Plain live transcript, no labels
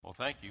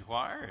Thank you,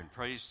 choir and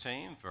praise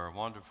team, for a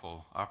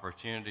wonderful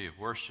opportunity of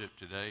worship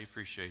today.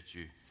 Appreciate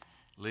you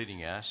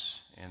leading us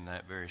in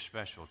that very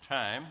special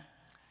time.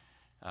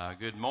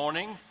 Good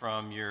morning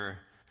from your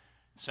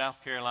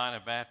South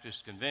Carolina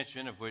Baptist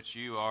Convention, of which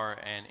you are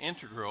an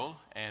integral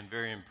and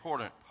very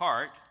important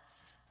part,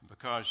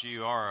 because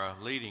you are a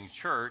leading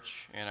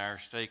church in our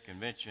state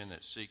convention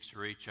that seeks to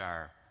reach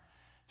our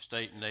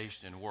state,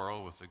 nation, and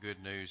world with the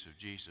good news of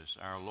Jesus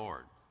our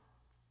Lord.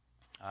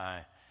 I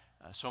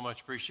so much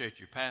appreciate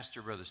your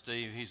pastor, Brother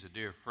Steve. He's a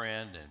dear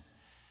friend,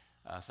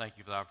 and thank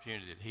you for the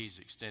opportunity that he's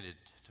extended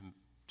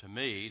to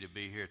me to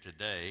be here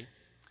today.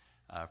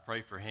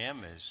 Pray for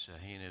him as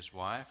he and his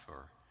wife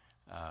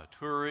are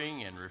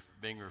touring and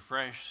being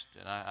refreshed.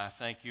 And I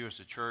thank you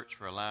as a church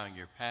for allowing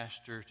your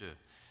pastor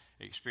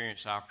to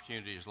experience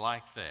opportunities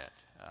like that.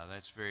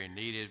 That's very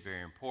needed,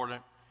 very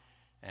important,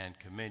 and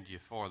commend you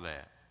for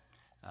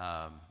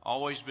that.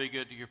 Always be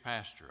good to your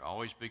pastor.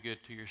 Always be good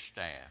to your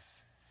staff.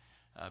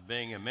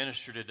 Being a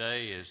minister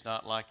today is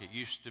not like it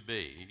used to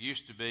be. It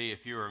used to be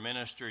if you were a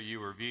minister, you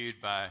were viewed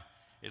by,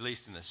 at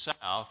least in the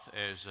South,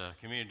 as a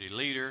community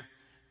leader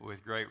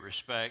with great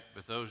respect,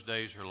 but those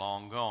days are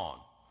long gone.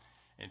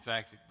 In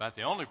fact, about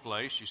the only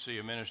place you see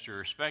a minister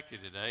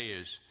respected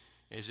today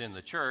is in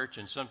the church,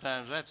 and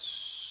sometimes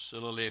that's a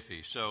little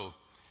iffy. So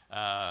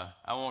I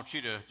want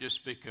you to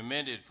just be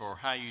commended for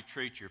how you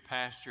treat your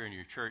pastor and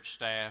your church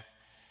staff.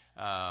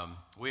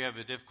 We have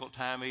a difficult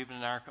time even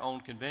in our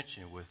own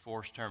convention with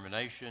forced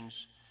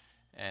terminations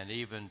and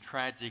even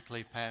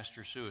tragically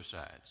pastor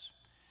suicides.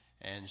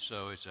 And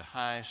so it's a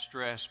high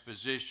stress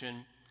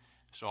position.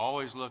 So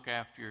always look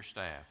after your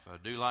staff.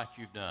 Do like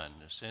you've done.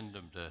 Send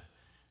them to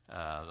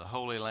the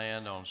Holy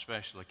Land on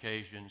special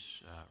occasions.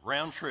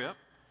 Round trip.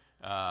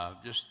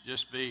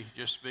 Just be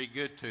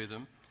good to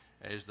them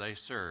as they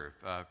serve.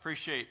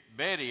 Appreciate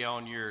Betty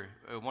on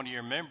one of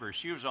your members.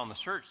 She was on the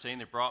search team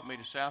that brought me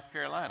to South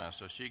Carolina,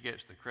 so she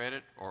gets the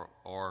credit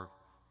or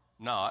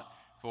not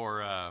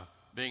for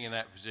being in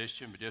that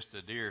position, but just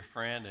a dear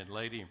friend and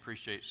lady, and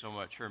appreciate so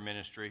much her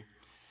ministry.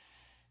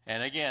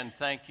 And again,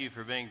 thank you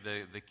for being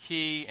the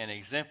key and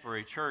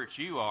exemplary church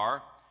you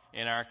are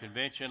in our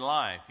convention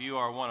life. You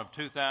are one of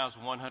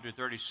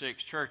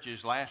 2,136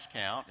 churches, last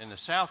count, in the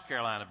South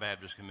Carolina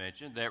Baptist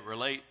Convention that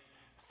relate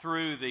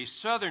through the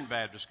Southern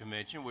Baptist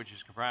Convention, which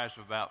is comprised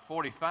of about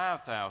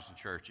 45,000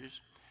 churches,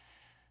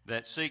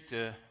 that seek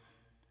to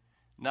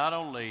not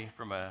only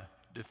from a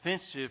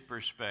defensive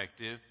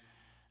perspective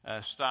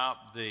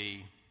stop the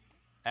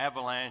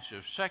avalanche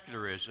of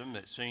secularism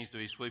that seems to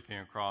be sweeping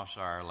across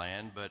our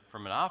land, but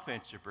from an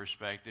offensive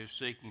perspective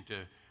seeking to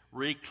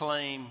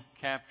reclaim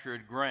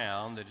captured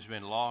ground that has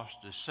been lost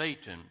to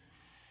Satan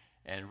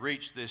and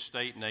reach this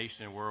state,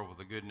 nation, and world with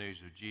the good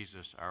news of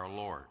Jesus our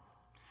Lord.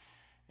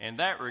 In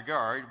that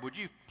regard, would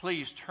you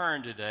please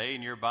turn today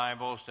in your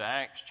Bibles to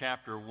Acts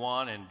chapter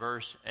 1 and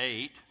verse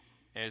 8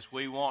 as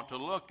we want to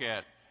look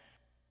at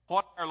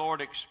what our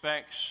Lord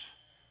expects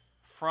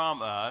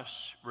from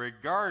us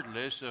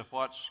regardless of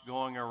what's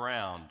going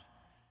around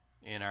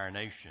in our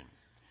nation.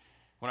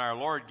 When our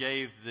Lord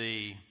gave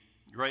the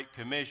Great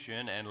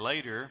Commission and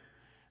later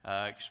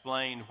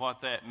explained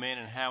what that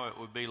meant and how it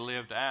would be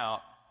lived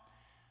out,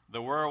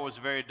 the world was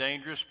a very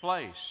dangerous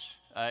place.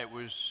 It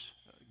was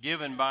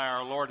given by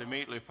our Lord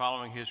immediately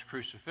following his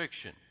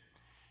crucifixion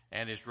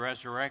and his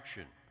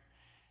resurrection.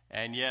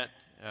 And yet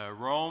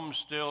Rome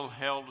still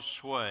held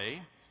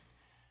sway.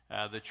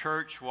 The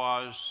church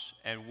was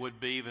and would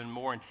be even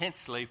more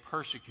intensely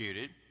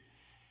persecuted.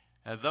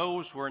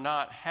 Those were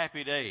not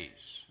happy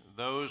days.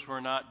 Those were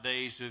not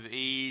days of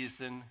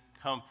ease and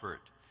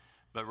comfort,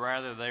 but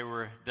rather they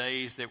were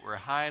days that were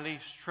highly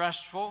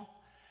stressful.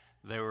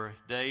 They were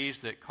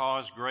days that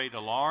caused great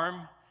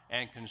alarm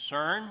and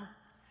concern.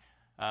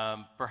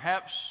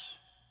 Perhaps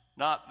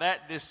not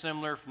that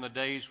dissimilar from the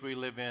days we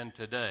live in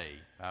today.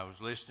 I was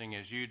listening,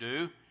 as you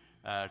do,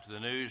 to the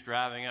news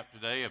driving up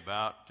today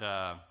about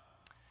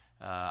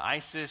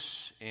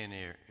ISIS in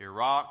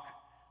Iraq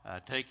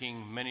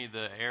taking many of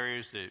the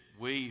areas that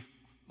we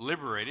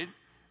liberated.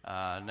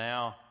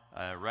 Now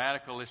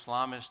radical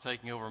Islamists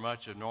taking over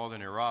much of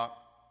northern Iraq.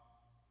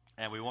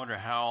 And we wonder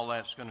how all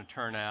that's going to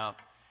turn out.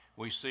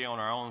 We see on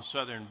our own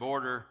southern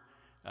border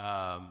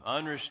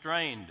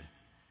unrestrained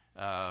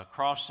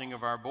crossing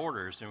of our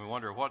borders, and we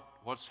wonder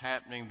what's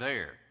happening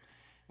there.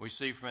 We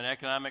see from an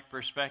economic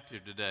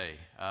perspective today,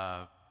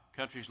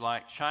 countries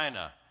like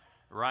China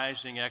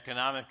rising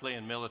economically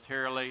and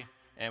militarily,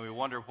 and we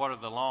wonder what are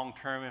the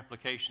long-term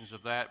implications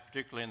of that,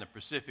 particularly in the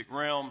Pacific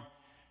Rim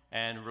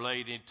and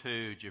related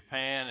to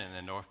Japan and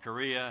then North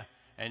Korea,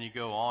 and you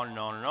go on and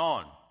on and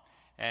on.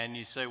 And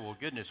you say, well,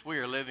 goodness, we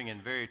are living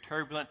in very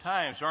turbulent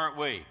times, aren't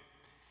we?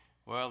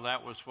 Well,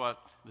 that was what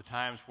the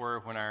times were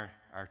when our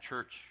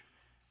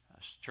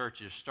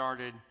churches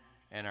started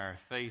and our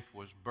faith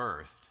was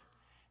birthed.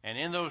 And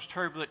in those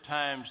turbulent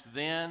times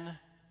then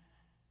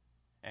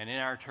and in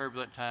our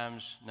turbulent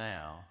times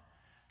now,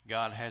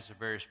 God has a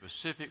very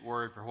specific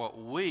word for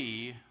what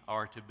we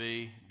are to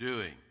be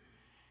doing.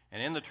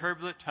 And in the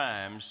turbulent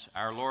times,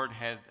 our Lord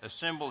had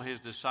assembled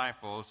his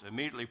disciples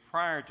immediately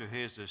prior to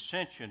his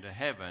ascension to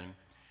heaven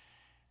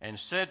and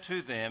said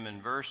to them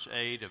in verse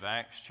 8 of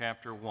Acts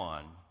chapter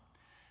 1,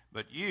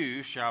 "But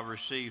you shall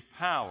receive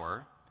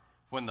power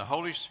when the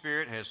Holy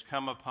Spirit has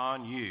come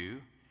upon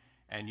you,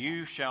 and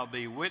you shall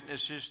be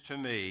witnesses to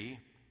me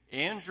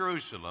in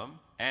Jerusalem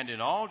and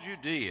in all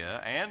Judea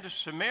and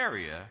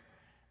Samaria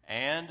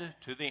and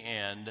to the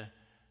end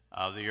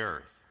of the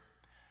earth."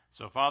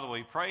 So, Father,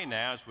 we pray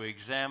now as we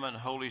examine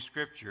Holy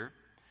Scripture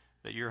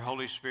that your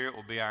Holy Spirit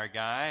will be our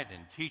guide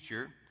and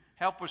teacher.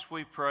 Help us,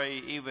 we pray,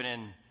 even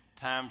in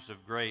times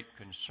of great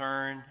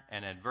concern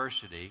and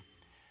adversity,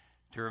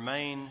 to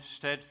remain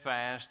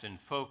steadfast and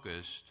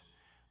focused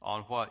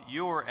on what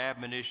your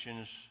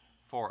admonitions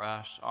for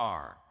us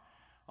are,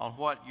 on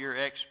what your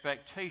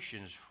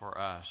expectations for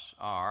us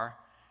are,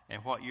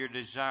 and what your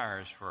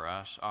desires for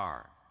us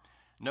are.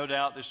 No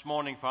doubt this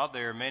morning, Father,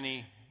 there are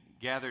many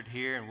gathered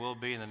here and will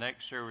be in the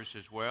next service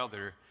as well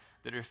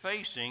that are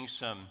facing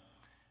some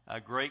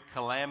great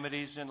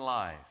calamities in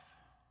life.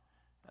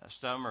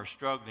 Some are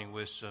struggling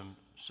with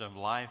some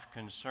life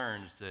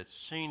concerns that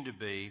seem to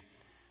be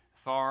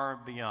far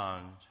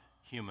beyond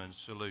human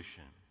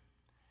solution.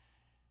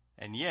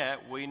 And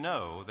yet we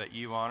know that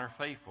you honor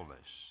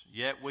faithfulness.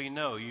 Yet we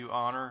know you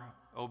honor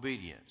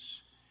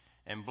obedience.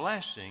 And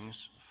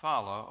blessings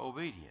follow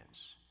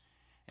obedience.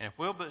 And if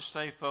we'll but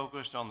stay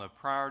focused on the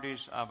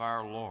priorities of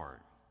our Lord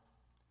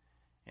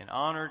in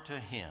honor to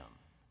him,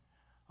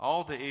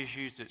 all the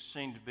issues that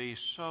seem to be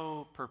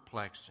so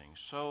perplexing,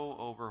 so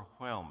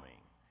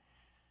overwhelming,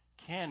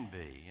 can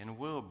be and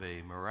will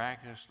be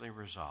miraculously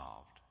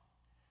resolved.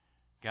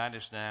 Guide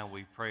us now,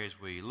 we pray, as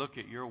we look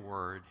at your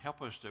word.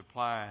 Help us to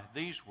apply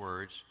these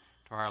words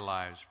to our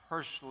lives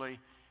personally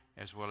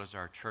as well as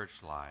our church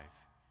life.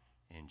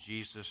 In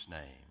Jesus'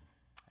 name,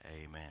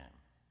 amen.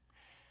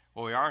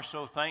 Well, we are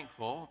so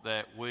thankful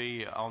that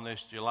we, on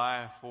this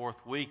July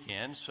 4th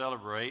weekend,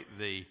 celebrate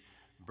the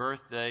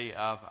birthday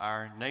of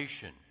our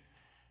nation.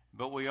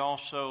 But we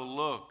also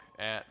look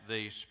at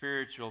the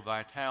spiritual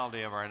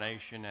vitality of our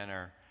nation and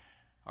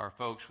our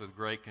folks with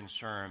great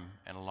concern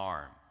and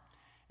alarm.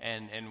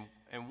 And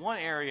one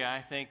area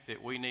I think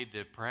that we need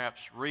to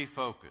perhaps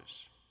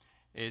refocus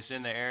is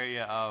in the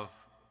area of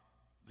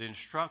the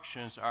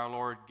instructions our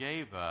Lord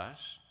gave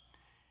us,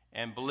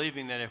 and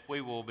believing that if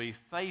we will be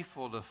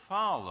faithful to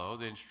follow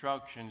the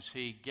instructions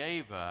he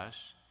gave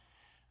us,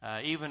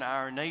 even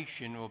our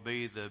nation will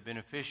be the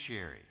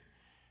beneficiary.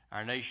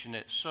 Our nation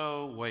that's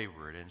so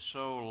wayward and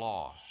so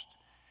lost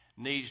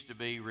needs to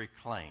be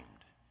reclaimed.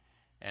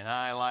 And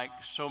I, like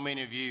so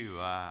many of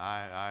you,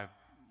 I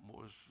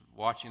was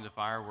watching the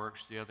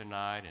fireworks the other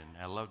night,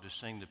 and I love to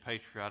sing the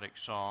patriotic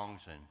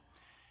songs,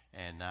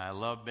 and I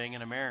love being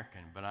an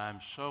American, but I'm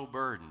so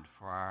burdened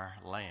for our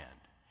land.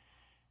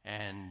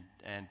 And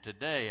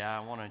today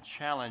I want to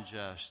challenge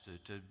us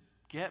to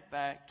get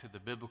back to the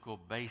biblical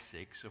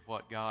basics of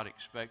what God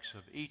expects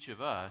of each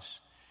of us,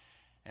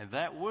 and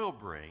that will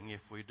bring,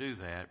 if we do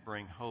that,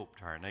 bring hope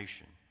to our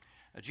nation.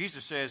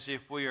 Jesus says,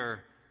 if we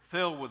are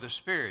filled with the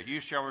Spirit, you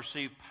shall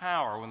receive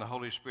power when the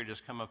Holy Spirit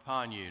has come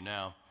upon you.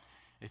 Now,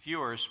 if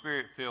you are a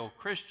Spirit-filled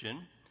Christian,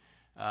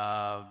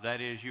 that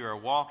is, you are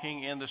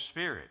walking in the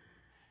Spirit.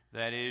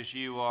 That is,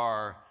 you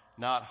are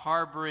not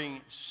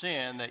harboring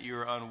sin that you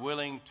are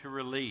unwilling to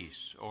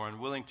release or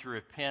unwilling to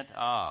repent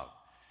of.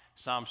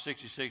 Psalm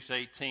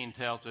 66:18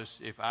 tells us,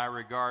 if I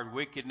regard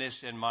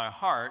wickedness in my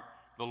heart,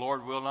 the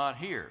Lord will not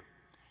hear.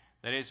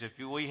 That is, if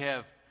we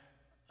have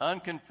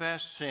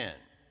unconfessed sin,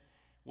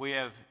 we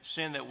have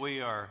sin that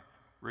we are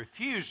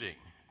refusing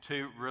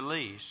to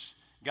release,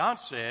 God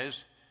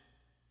says,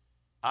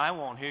 I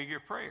won't hear your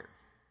prayer.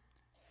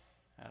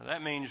 Now,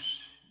 that means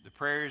the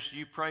prayers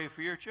you pray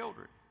for your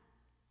children.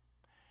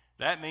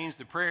 That means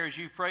the prayers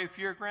you pray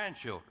for your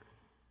grandchildren.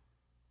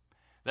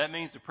 That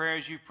means the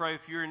prayers you pray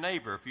for your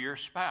neighbor, for your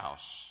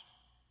spouse,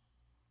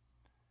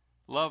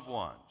 loved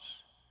ones.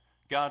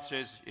 God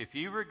says, if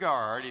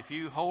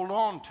you hold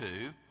on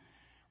to,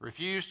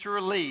 refuse to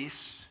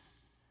release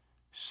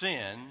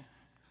sin,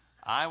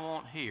 I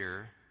won't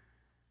hear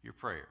your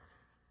prayer.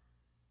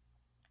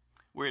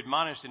 We're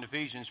admonished in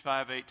Ephesians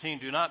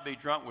 5:18, do not be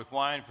drunk with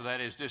wine, for that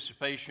is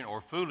dissipation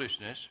or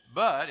foolishness,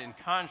 but in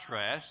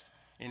contrast,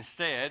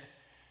 instead,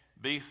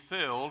 be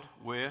filled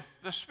with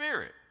the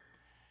Spirit.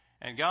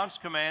 And God's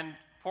command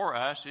for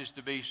us is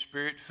to be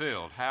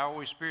Spirit-filled. How are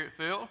we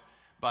Spirit-filled?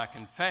 By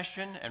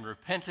confession and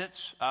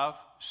repentance of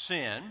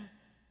sin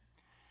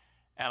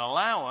and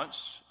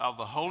allowance of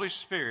the Holy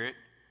Spirit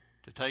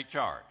to take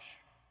charge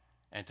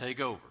and take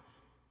over.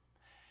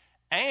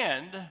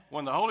 And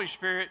when the Holy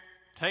Spirit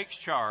takes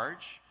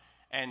charge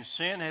and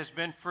sin has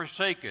been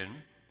forsaken,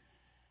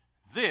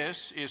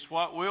 this is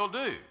what we'll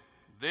do.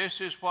 This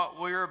is what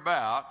we're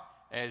about,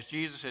 as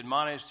Jesus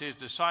admonished his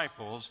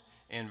disciples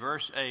in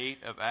verse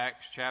 8 of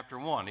Acts chapter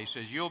 1. He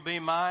says, you'll be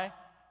my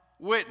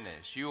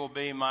witness. You will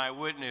be my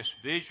witness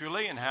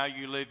visually in how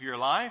you live your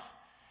life.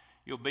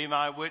 You'll be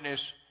my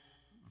witness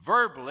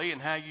verbally in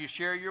how you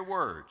share your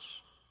words.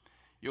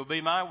 You'll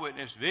be my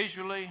witness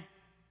visually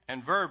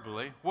and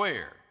verbally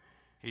where?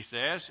 He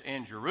says,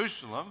 in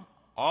Jerusalem,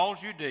 all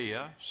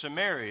Judea,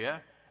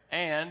 Samaria,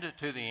 and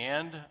to the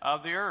end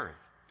of the earth.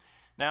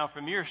 Now,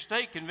 from your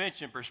state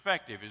convention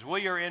perspective, as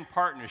we are in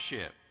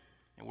partnership,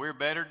 and we're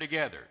better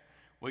together,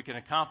 we can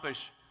accomplish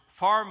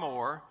far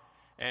more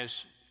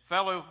as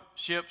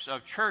fellowships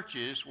of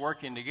churches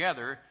working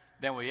together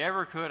than we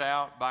ever could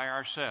out by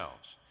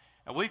ourselves.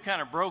 And we've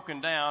kind of broken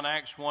down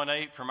Acts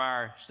 1:8 from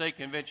our state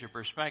convention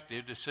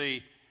perspective to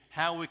see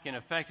how we can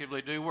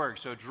effectively do work.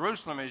 So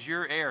Jerusalem is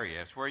your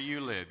area. It's where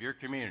you live, your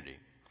community.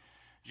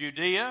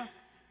 Judea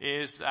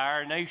is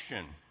our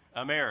nation,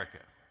 America.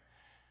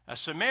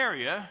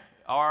 Samaria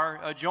are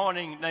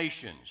adjoining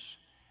nations.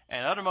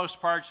 And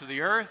uttermost parts of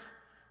the earth,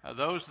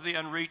 those are the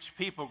unreached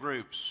people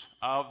groups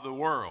of the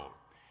world.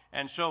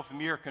 And so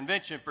from your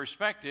convention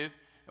perspective,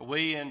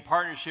 we, in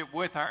partnership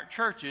with our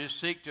churches,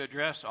 seek to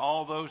address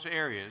all those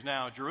areas.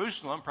 Now,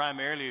 Jerusalem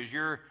primarily is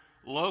your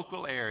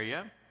local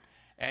area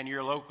and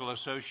your local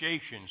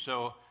association.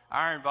 So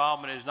our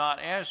involvement is not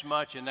as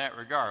much in that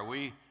regard.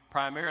 We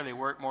primarily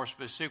work more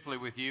specifically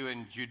with you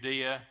in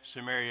Judea,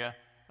 Samaria,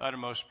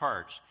 uttermost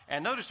parts.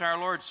 And notice our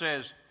Lord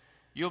says,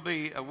 you'll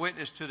be a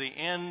witness to the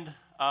end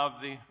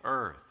of the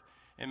earth.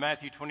 In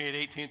Matthew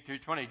 28:18 through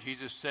 20,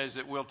 Jesus says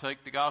that we'll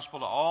take the gospel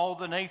to all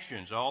the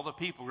nations, all the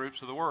people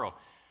groups of the world.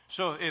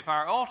 So if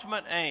our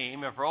ultimate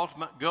aim, if our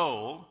ultimate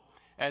goal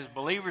as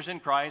believers in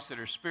Christ that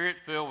are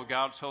Spirit-filled with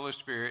God's Holy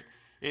Spirit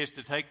is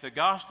to take the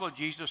gospel of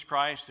Jesus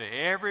Christ to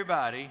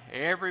everybody,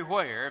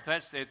 everywhere, if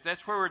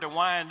that's where we're to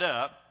wind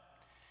up,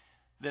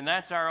 then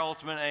that's our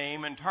ultimate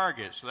aim and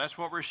target. So that's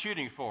what we're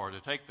shooting for,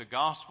 to take the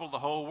gospel to the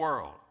whole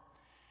world.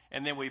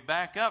 And then we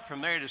back up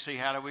from there to see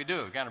how do we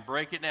do it. We kind of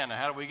break it down. Now,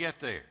 how do we get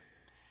there?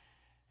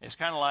 It's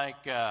kind of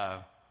like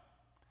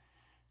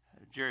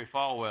Jerry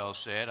Falwell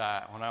said.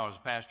 When I was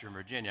a pastor in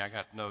Virginia, I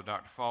got to know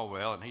Dr.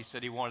 Falwell, and he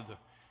said he wanted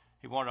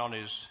on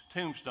his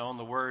tombstone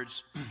the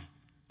words,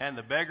 "And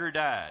the beggar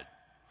died."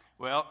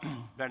 Well,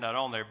 they're not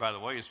on there, by the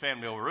way. His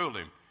family overruled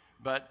him.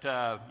 But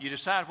you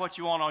decide what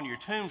you want on your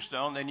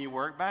tombstone, then you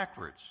work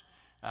backwards.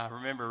 I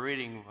remember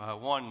reading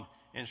one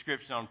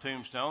inscription on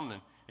tombstone,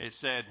 and it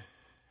said,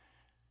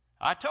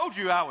 "I told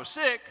you I was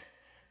sick,"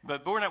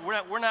 but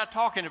we're not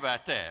talking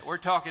about that. We're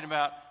talking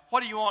about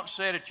what do you want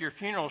said at your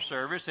funeral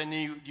service, and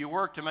you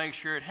work to make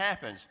sure it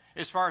happens.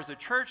 As far as the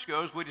church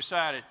goes, we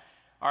decided,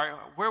 all right,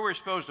 where we're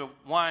supposed to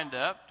wind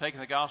up, taking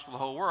the gospel to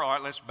the whole world. All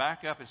right, let's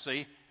back up and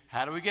see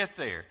how do we get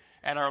there.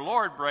 And our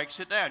Lord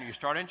breaks it down. You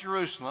start in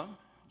Jerusalem,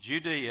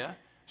 Judea,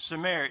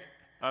 Samaria,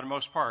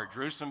 uttermost part.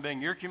 Jerusalem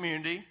being your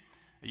community,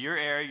 your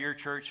area, your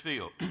church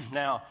field.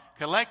 Now,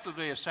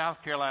 collectively as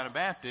South Carolina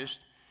Baptist,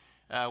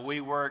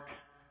 we work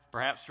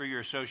perhaps through your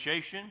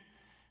association,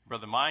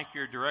 Brother Mike,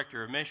 your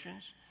director of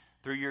missions,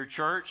 through your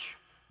church,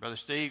 Brother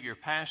Steve, your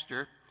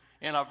pastor,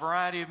 in a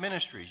variety of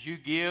ministries. You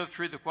give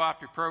through the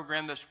cooperative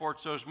program that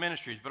supports those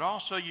ministries, but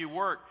also you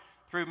work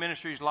through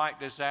ministries like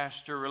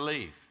disaster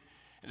relief.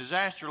 And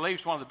disaster relief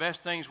is one of the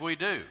best things we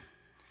do.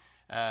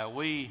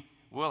 We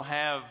will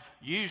have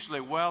usually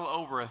well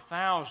over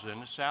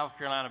 1,000 South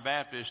Carolina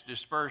Baptists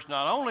dispersed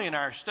not only in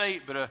our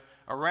state but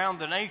around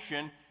the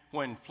nation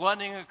when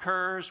flooding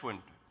occurs,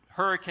 when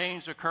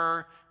hurricanes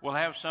occur. We'll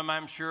have some,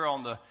 I'm sure,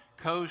 on the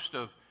coast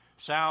of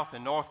South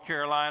and North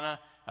Carolina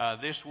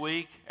this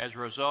week as a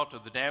result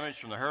of the damage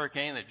from the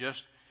hurricane that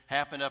just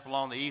happened up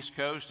along the East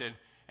Coast.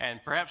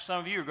 And perhaps some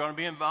of you are going to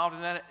be involved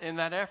in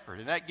that effort.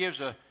 And that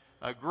gives a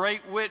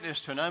great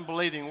witness to an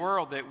unbelieving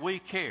world that we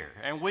care.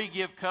 And we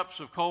give cups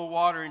of cold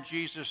water in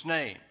Jesus'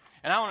 name.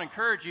 And I want to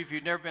encourage you, if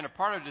you've never been a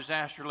part of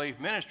disaster relief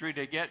ministry,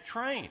 to get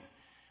trained.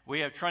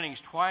 We have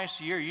trainings twice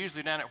a year,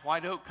 usually down at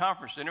White Oak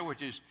Conference Center,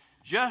 which is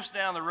just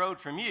down the road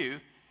from you.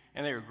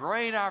 And they are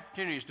great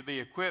opportunities to be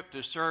equipped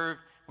to serve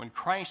when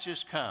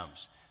crisis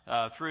comes.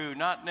 Through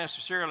not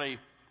necessarily,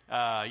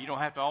 you don't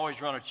have to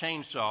always run a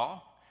chainsaw.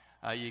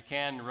 You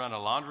can run a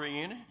laundry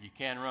unit. You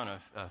can run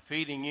a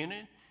feeding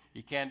unit.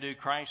 You can do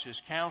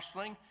crisis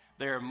counseling.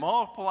 There are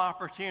multiple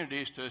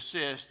opportunities to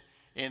assist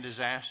in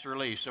disaster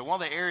relief. So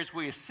one of the areas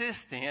we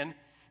assist in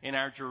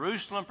our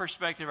Jerusalem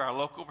perspective, our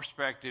local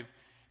perspective,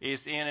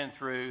 is in and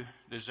through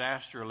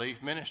disaster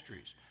relief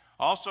ministries.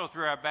 Also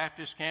through our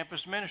Baptist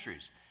campus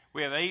ministries.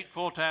 We have 8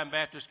 full-time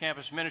Baptist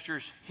campus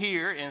ministers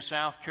here in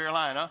South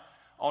Carolina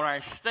on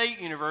our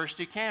state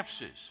university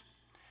campuses.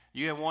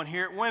 You have one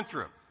here at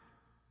Winthrop.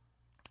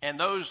 And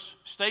those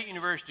state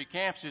university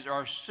campuses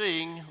are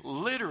seeing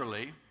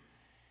literally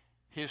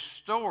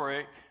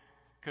historic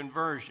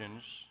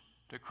conversions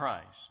to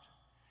Christ.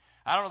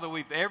 I don't know that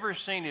we've ever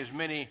seen as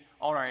many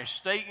on our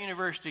state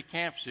university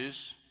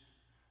campuses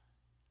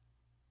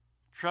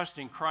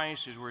trusting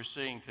Christ as we're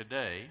seeing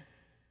today.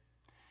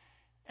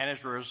 And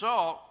as a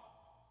result,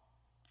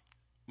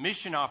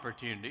 mission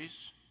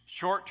opportunities,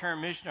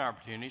 short-term mission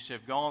opportunities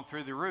have gone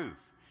through the roof.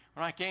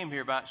 When I came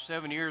here about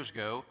 7 years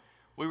ago,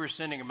 we were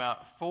sending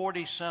about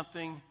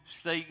 40-something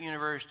state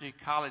university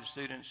college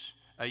students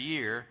a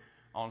year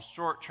on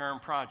short-term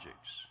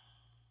projects.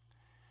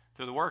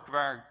 Through the work of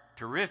our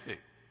terrific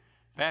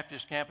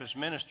Baptist campus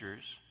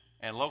ministers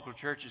and local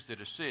churches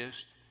that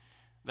assist,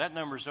 That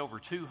number is over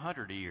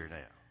 200 a year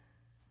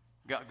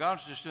now.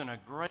 God's just doing a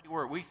great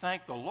work. We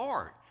thank the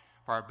Lord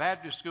for our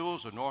Baptist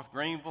schools of North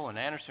Greenville and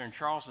Anderson and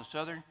Charleston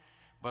Southern.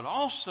 But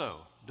also,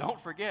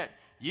 don't forget,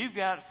 you've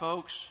got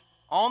folks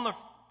on the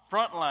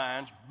front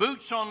lines,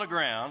 boots on the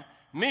ground,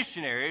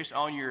 missionaries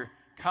on your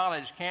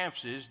college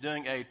campuses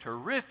doing a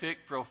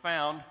terrific,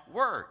 profound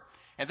work.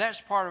 And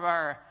that's part of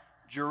our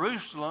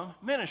Jerusalem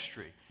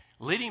ministry,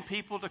 leading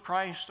people to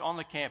Christ on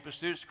the campus,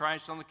 students to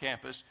Christ on the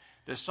campus,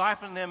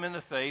 discipling them in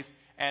the faith,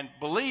 and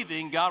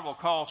believing God will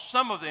call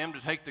some of them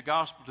to take the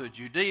gospel to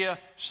Judea,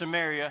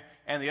 Samaria,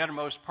 and the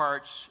uttermost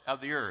parts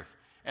of the earth.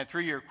 And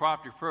through your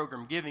cooperative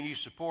program giving, you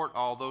support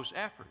all those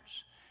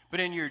efforts. But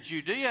in your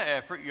Judea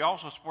effort, you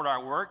also support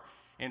our work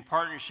in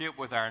partnership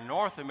with our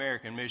North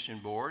American Mission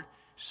Board,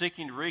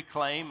 seeking to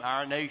reclaim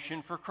our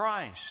nation for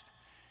Christ.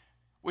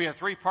 We have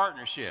 3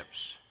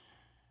 partnerships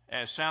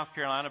as South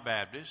Carolina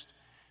Baptist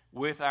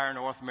with our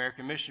North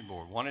American Mission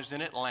Board. One is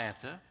in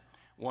Atlanta,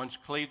 one's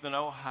Cleveland,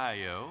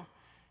 Ohio,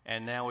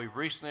 and now we've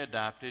recently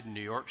adopted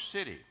New York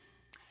City.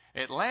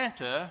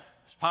 Atlanta's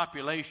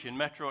population,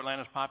 Metro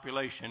Atlanta's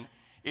population,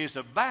 is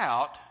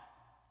about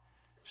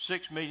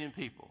 6 million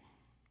people.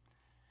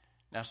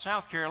 Now,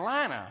 South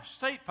Carolina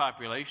state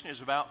population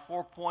is about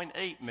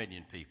 4.8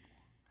 million people.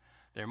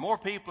 There are more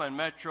people in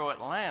Metro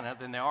Atlanta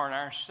than there are in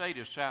our state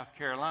of South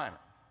Carolina.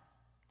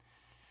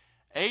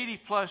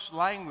 80-plus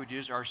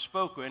languages are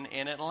spoken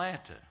in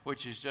Atlanta,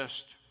 which is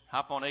just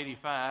hop on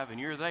 85 and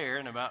you're there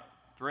in about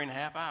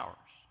 3.5 hours.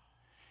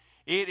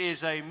 It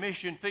is a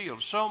mission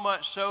field, so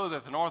much so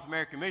that the North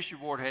American Mission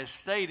Board has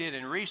stated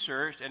and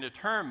researched and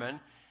determined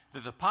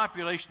that the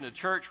population to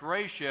church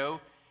ratio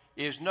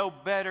is no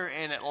better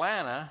in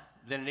Atlanta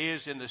than it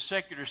is in the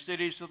secular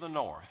cities of the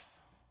North.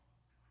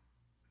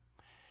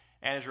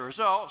 And as a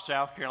result,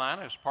 South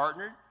Carolina has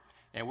partnered,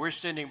 and we're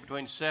sending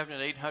between 700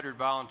 and 800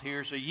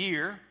 volunteers a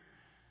year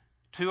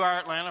to our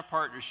Atlanta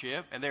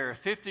partnership, and there are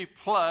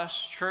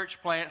 50-plus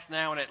church plants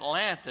now in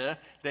Atlanta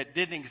that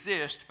didn't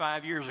exist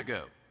 5 years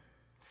ago.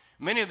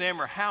 Many of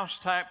them are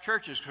house-type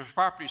churches because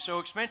property is so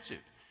expensive.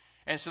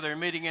 And so they're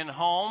meeting in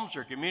homes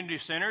or community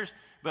centers,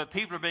 but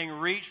people are being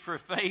reached for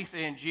faith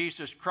in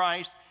Jesus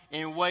Christ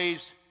in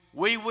ways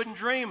we wouldn't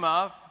dream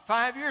of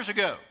 5 years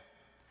ago.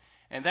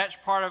 And that's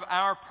part of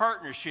our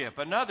partnership.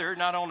 Another,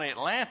 not only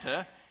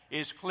Atlanta,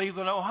 is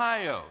Cleveland,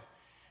 Ohio.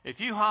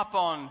 If you hop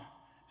on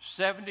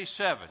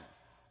 77,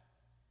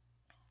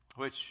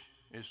 which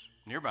is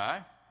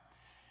nearby,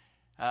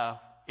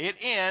 it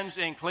ends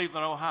in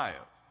Cleveland, Ohio.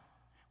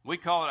 We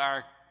call it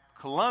our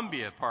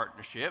Columbia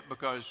Partnership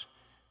because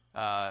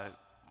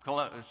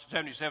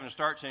 77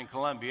 starts in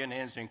Columbia and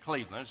ends in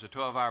Cleveland. It's a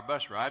 12-hour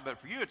bus ride, but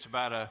for you it's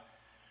about a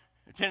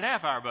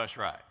 10.5-hour bus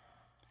ride.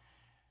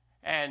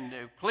 And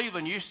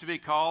Cleveland used to be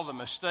called the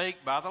Mistake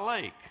by the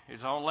Lake.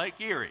 It's on Lake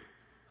Erie.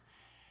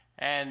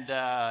 And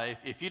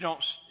if you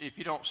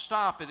don't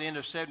stop at the end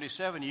of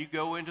 77, you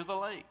go into the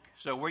lake.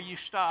 So where you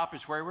stop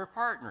is where we're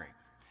partnering.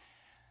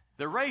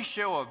 The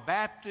ratio of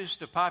Baptist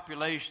to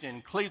population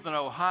in Cleveland,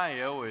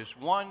 Ohio is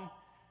one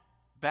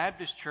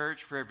Baptist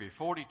church for every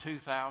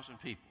 42,000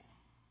 people.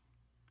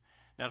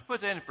 Now, to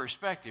put that in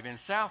perspective, in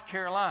South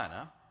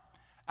Carolina,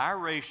 our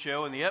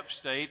ratio in the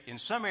upstate, in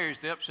some areas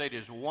the upstate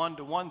is 1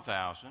 to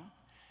 1,000.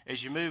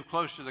 As you move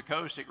closer to the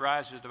coast, it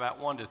rises to about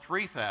 1 to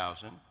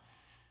 3,000.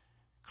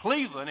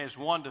 Cleveland is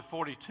 1 to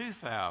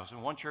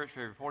 42,000, one church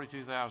for every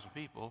 42,000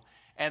 people,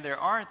 and there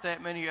aren't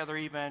that many other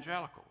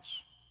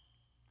evangelicals.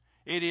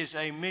 It is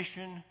a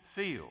mission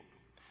field.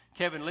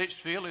 Kevin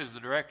Litchfield is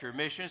the director of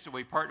missions that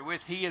we partner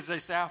with. He is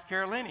a South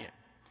Carolinian.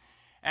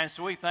 And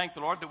so we thank the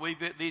Lord that we've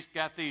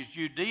got these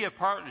Judea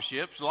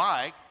partnerships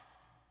like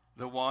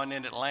the one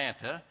in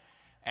Atlanta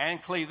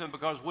and Cleveland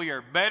because we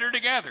are better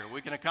together.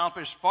 We can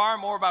accomplish far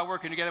more by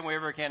working together than we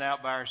ever can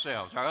out by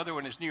ourselves. Our other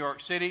one is New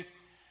York City.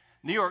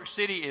 New York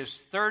City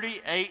is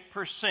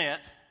 38%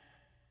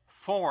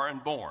 foreign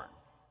born.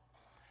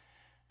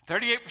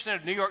 38%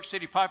 of New York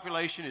City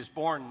population is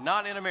born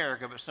not in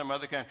America but some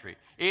other country.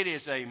 It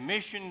is a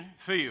mission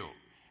field.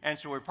 And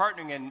so we're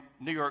partnering in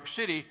New York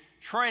City,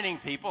 training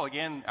people.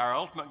 Again, our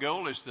ultimate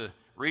goal is to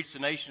reach the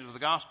nations with the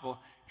gospel,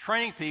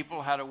 training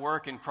people how to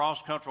work in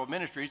cross-cultural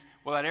ministries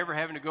without ever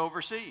having to go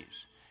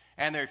overseas.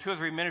 And there are 2 or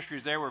 3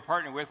 ministries there we're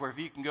partnering with where if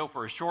you can go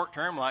for a short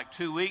term, like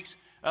 2 weeks,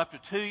 up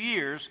to 2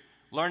 years,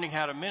 learning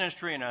how to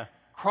minister in a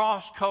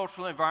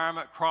cross-cultural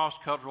environment,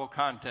 cross-cultural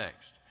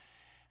context.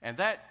 And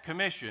that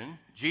commission,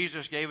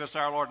 Jesus gave us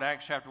our Lord in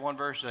Acts chapter 1,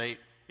 verse 8,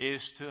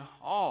 is to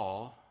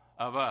all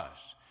of us.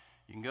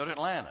 You can go to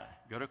Atlanta,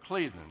 go to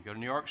Cleveland, go to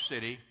New York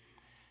City,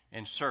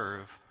 and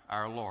serve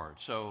our Lord.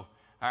 So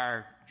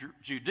our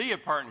Judea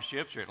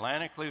partnerships are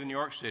Atlanta, Cleveland, New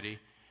York City.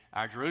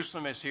 Our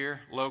Jerusalem is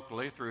here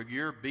locally through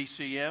your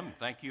BCM.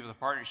 Thank you for the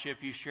partnership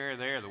you share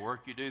there, the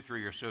work you do through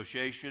your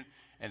association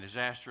and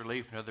disaster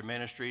relief and other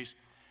ministries.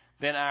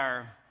 Then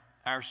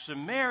our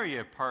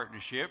Samaria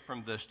partnership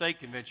from the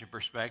state convention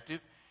perspective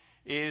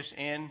is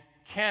in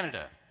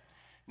Canada.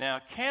 Now,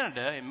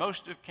 Canada, and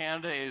most of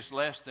Canada is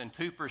less than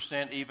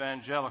 2%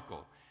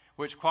 evangelical,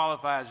 which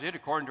qualifies it,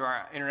 according to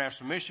our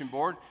International Mission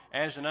Board,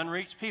 as an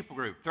unreached people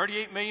group.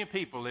 38 million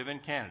people live in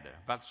Canada,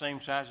 about the same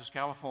size as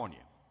California,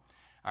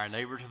 our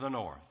neighbor to the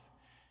north.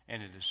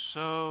 And it is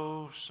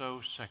so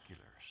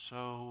secular,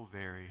 so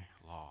very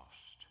lost.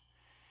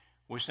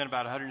 We sent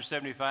about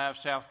 175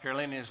 South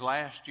Carolinians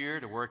last year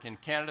to work in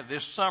Canada.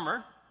 This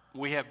summer,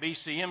 we have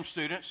BCM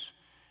students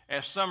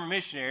as summer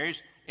missionaries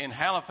in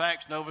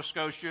Halifax, Nova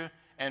Scotia,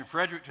 and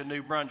Fredericton,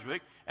 New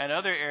Brunswick, and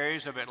other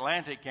areas of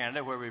Atlantic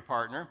Canada where we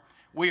partner.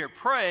 We are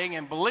praying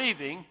and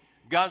believing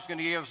God's going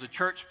to give us a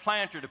church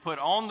planter to put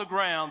on the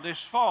ground this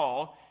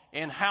fall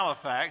in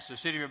Halifax, a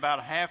city of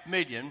about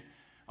 500,000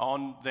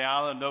 on the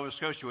island of Nova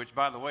Scotia, which,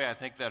 by the way, I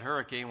think that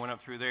hurricane went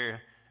up through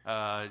there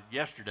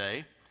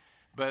yesterday.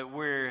 But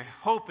we're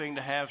hoping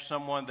to have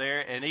someone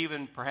there and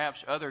even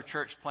perhaps other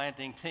church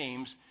planting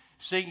teams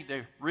seeking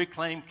to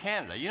reclaim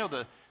Canada. You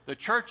know, the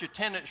church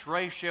attendance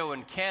ratio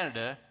in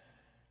Canada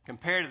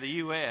compared to the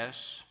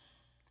U.S.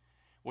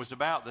 was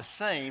about the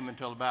same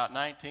until about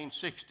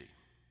 1960.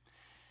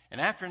 And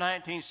after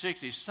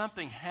 1960,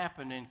 something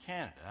happened in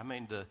Canada. I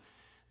mean,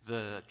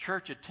 the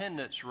church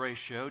attendance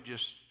ratio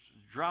just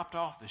dropped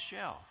off the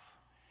shelf.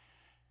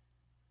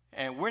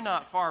 And we're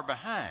not far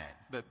behind,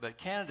 but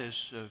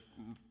Canada's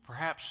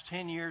perhaps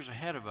 10 years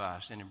ahead of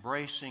us in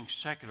embracing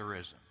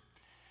secularism.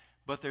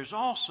 But there's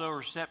also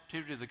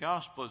receptivity to the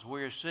gospel as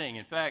we're seeing.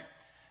 In fact,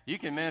 you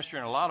can minister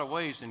in a lot of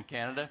ways in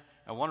Canada.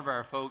 One of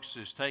our folks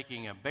is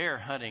taking a bear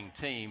hunting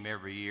team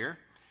every year,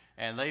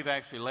 and they've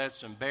actually led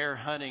some bear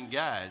hunting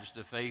guides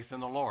to faith in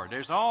the Lord.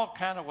 There's all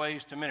kind of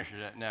ways to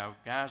minister. Now,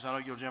 guys, I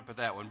know you'll jump at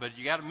that one, but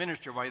you got to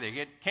minister while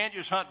you can't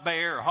just hunt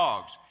bear or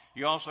hogs.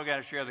 You also got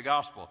to share the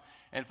gospel.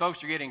 And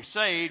folks are getting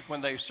saved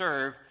when they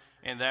serve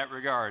in that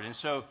regard. And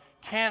so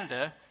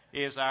Canada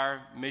is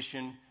our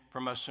mission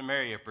from a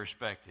Samaria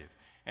perspective.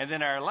 And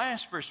then our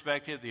last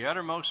perspective, the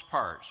uttermost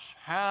parts.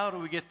 How do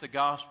we get the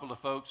gospel to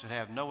folks that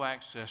have no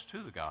access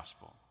to the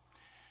gospel,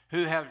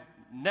 who have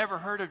never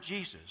heard of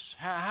Jesus?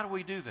 How do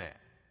we do that?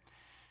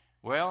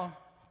 Well,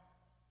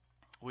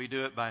 we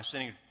do it by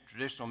sending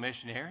traditional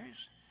missionaries.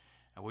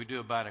 We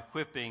do it by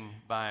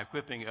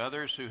equipping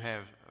others who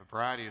have a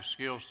variety of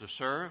skills to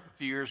serve. A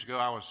few years ago,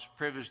 I was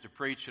privileged to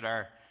preach at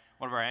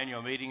one of our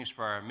annual meetings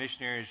for our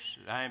missionaries,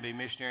 IMB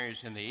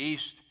missionaries in the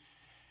East.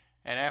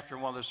 And after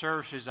one of the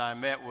services, I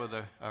met with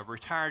a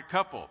retired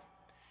couple,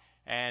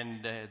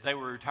 and they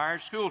were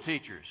retired school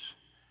teachers.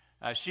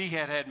 She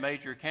had had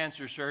major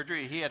cancer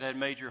surgery. He had had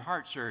major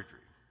heart surgery.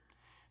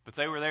 But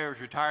they were there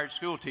as retired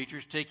school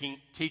teachers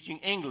teaching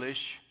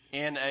English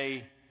in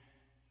a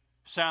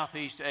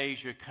Southeast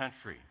Asia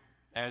country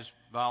as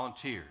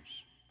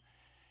volunteers.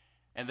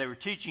 And they were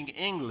teaching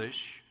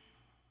English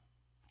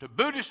to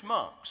Buddhist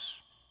monks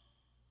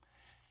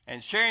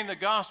and sharing the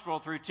gospel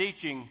through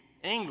teaching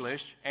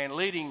English and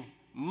leading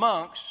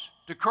monks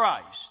to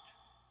Christ.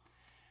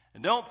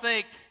 And don't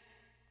think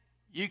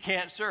you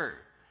can't serve.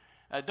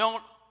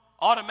 Don't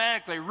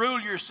automatically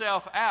rule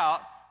yourself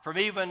out from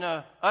even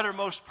the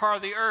uttermost part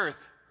of the earth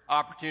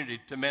opportunity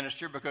to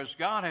minister, because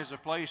God has a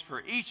place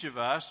for each of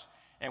us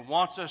and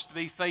wants us to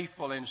be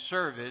faithful in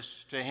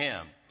service to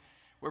Him.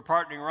 We're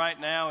partnering right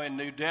now in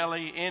New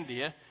Delhi,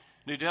 India.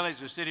 New Delhi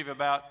is a city of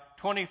about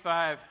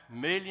 25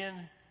 million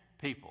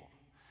people.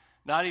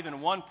 Not even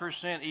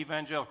 1%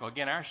 evangelical.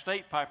 Again, our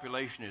state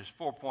population is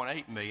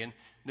 4.8 million.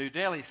 New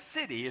Delhi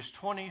city is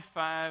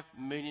 25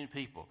 million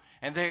people.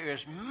 And there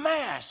is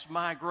mass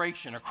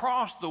migration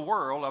across the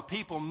world of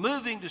people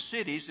moving to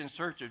cities in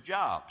search of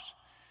jobs.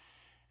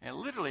 And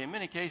literally, in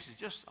many cases,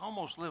 just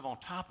almost live on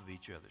top of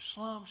each other.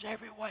 Slums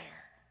everywhere.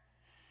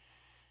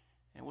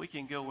 And we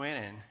can go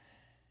in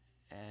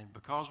and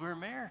because we're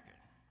American,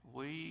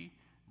 we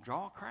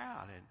draw a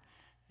crowd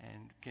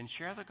and can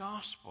share the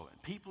gospel.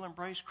 And people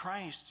embrace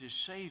Christ as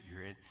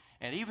Savior.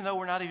 And even though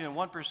we're not even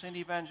 1%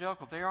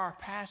 evangelical, there are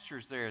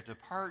pastors there to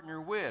partner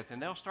with,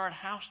 and they'll start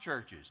house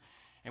churches.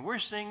 And we're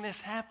seeing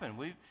this happen.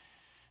 We've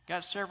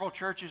got several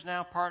churches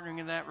now partnering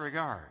in that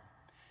regard.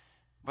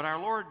 But our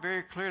Lord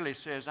very clearly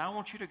says, I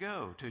want you to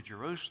go to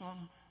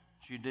Jerusalem,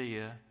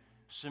 Judea,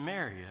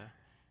 Samaria,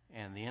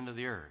 and the end of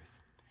the earth.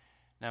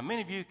 Now,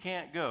 many of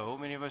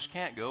us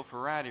can't go for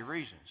a variety of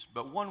reasons.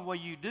 But one way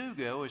you do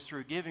go is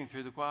through giving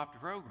through the cooperative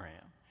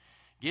program,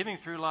 giving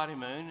through Lottie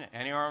Moon,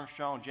 Annie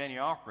Armstrong, Jenny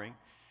Offering,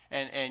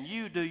 and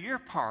you do your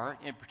part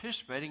in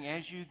participating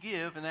as you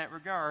give in that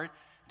regard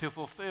to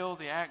fulfill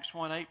the Acts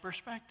 1:8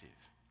 perspective.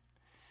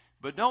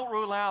 But don't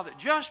rule out that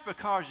just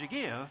because you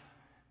give,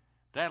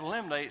 that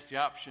eliminates the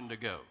option to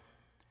go.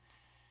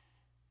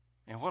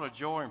 And what a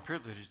joy and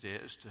privilege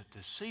it is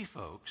to see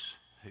folks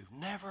who've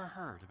never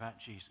heard about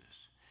Jesus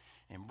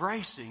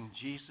embracing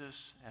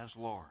Jesus as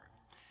Lord.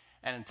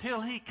 And until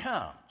He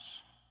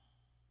comes,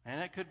 and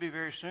that could be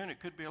very soon, it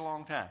could be a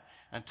long time,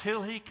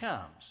 until He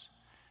comes,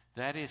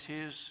 that is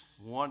His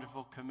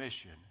wonderful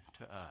commission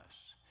to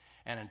us.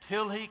 And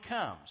until He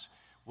comes,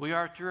 we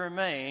are to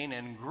remain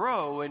and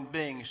grow in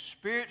being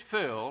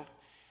Spirit-filled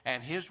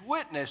and His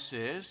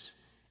witnesses,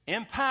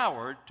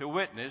 empowered to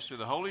witness through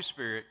the Holy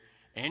Spirit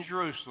in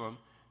Jerusalem,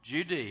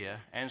 Judea,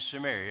 and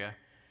Samaria,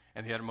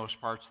 and the uttermost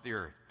parts of the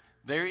earth.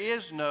 There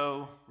is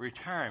no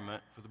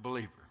retirement for the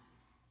believer.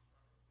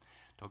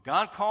 Till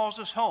God calls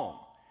us home,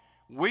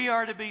 we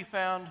are to be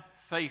found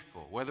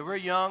faithful. Whether we're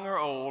young or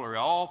old or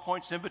all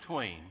points in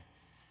between,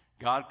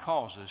 God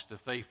calls us to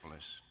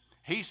faithfulness.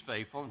 He's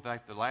faithful. In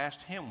fact, the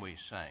last hymn we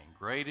sang,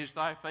 "Great is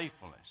thy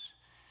faithfulness,"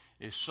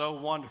 is so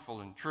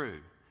wonderful and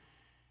true.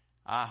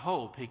 I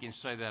hope he can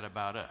say that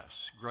about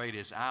us. Great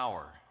is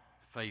our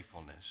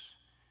faithfulness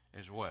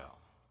as well.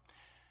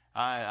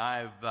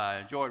 I've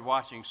enjoyed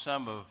watching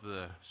some of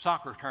the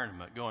soccer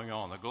tournament going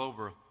on, the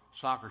global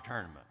soccer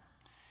tournament,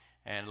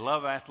 and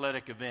love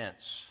athletic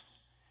events.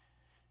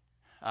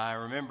 I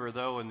remember,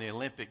 though, in the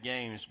Olympic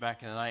Games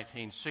back in the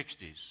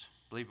 1960s,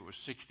 I believe it was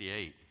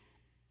 68,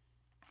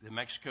 the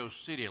Mexico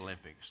City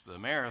Olympics, the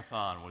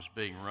marathon was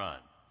being run.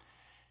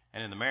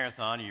 And in the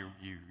marathon, you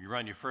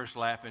run your first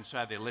lap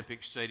inside the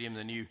Olympic Stadium,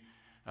 then you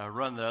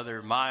run the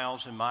other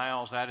miles and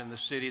miles out in the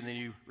city, and then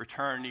you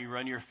return and you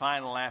run your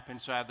final lap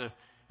inside the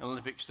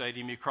Olympic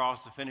Stadium. You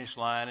cross the finish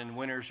line, and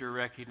winners are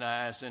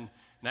recognized, and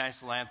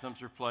national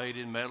anthems are played,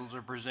 and medals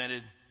are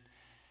presented.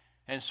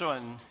 And so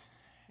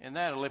in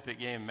that Olympic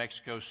game in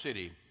Mexico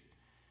City,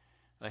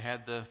 they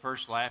had the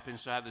first lap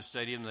inside the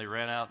stadium. The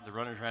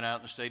runners ran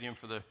out in the stadium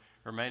for the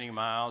remaining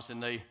miles,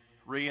 and they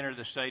re-entered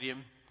the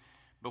stadium.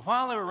 But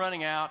while they were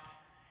running out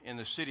in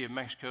the city of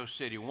Mexico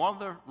City, one of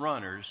the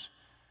runners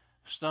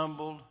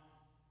stumbled,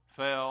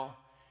 fell,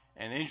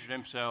 and injured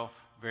himself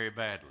very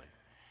badly.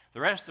 The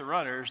rest of the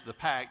runners, the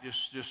pack,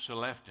 just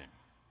left him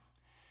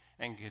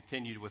and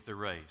continued with the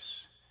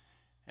race.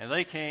 And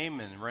they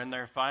came and ran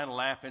their final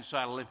lap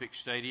inside Olympic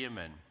Stadium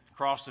and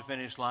crossed the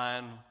finish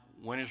line.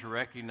 Winners were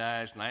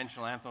recognized,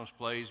 national anthems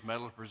played,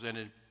 medals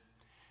presented,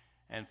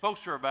 and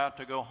folks were about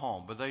to go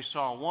home. But they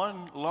saw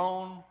one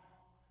lone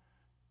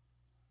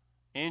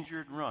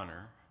injured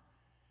runner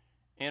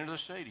enter the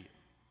stadium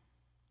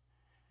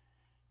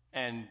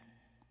and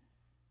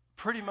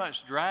pretty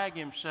much drag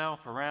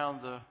himself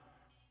around the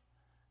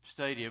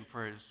stadium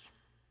for his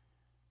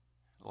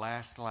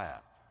last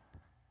lap,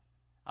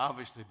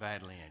 obviously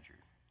badly injured.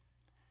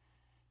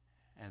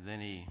 And then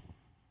he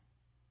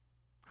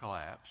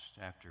collapsed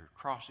after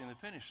crossing the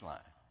finish line.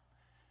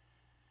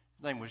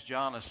 His name was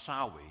John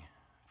Asawi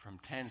from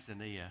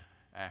Tanzania,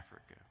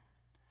 Africa.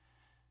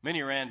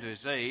 Many ran to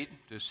his aid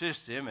to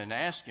assist him and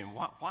asked him,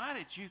 why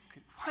did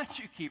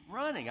you keep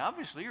running?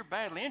 Obviously, you're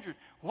badly injured.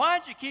 Why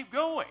did you keep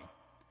going?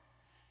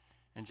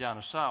 And John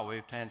Asawi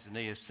of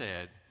Tanzania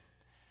said,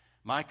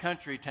 "My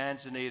country,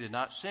 Tanzania, did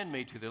not send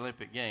me to the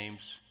Olympic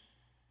Games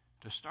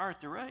to start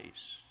the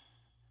race.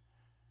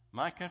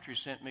 My country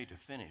sent me to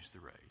finish the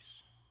race."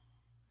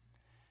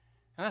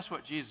 And that's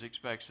what Jesus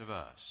expects of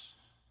us.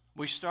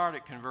 We start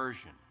at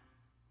conversion,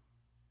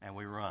 and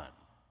we run.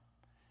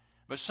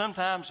 But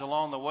sometimes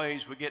along the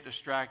ways we get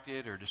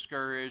distracted or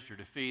discouraged or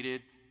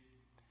defeated,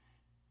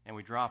 and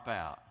we drop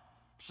out.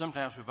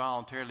 Sometimes we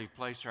voluntarily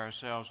place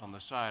ourselves on the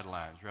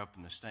sidelines or up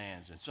in the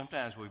stands, and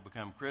sometimes we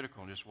become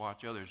critical and just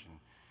watch others and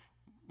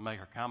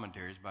make our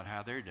commentaries about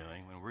how they're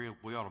doing when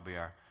we ought to be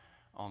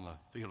on the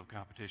field of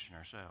competition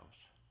ourselves.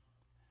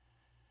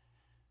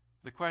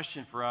 The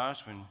question for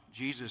us when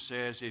Jesus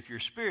says, if you're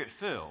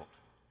Spirit-filled,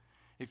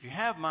 if you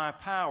have my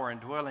power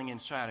indwelling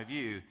inside of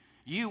you,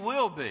 you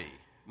will be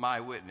my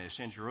witness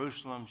in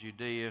Jerusalem,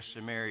 Judea,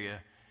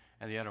 Samaria,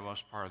 and the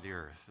uttermost part of the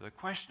earth. The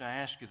question I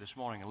ask you this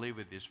morning and leave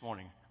with you this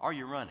morning, are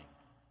you running?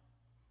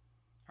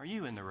 Are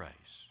you in the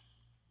race?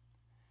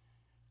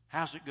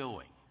 How's it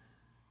going?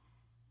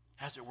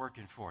 How's it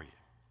working for you?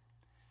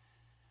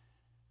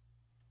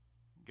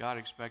 God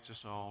expects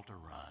us all to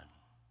run.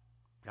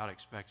 God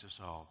expects us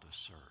all to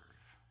serve.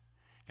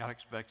 God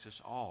expects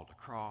us all to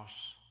cross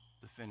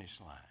the finish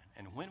line.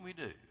 And when we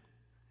do,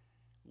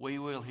 we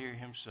will hear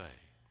him say,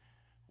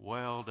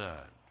 "Well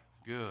done,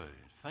 good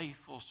and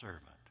faithful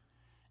servant.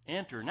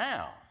 Enter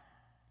now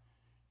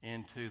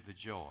into the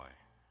joy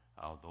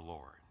of the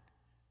Lord."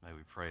 May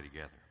we pray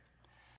together.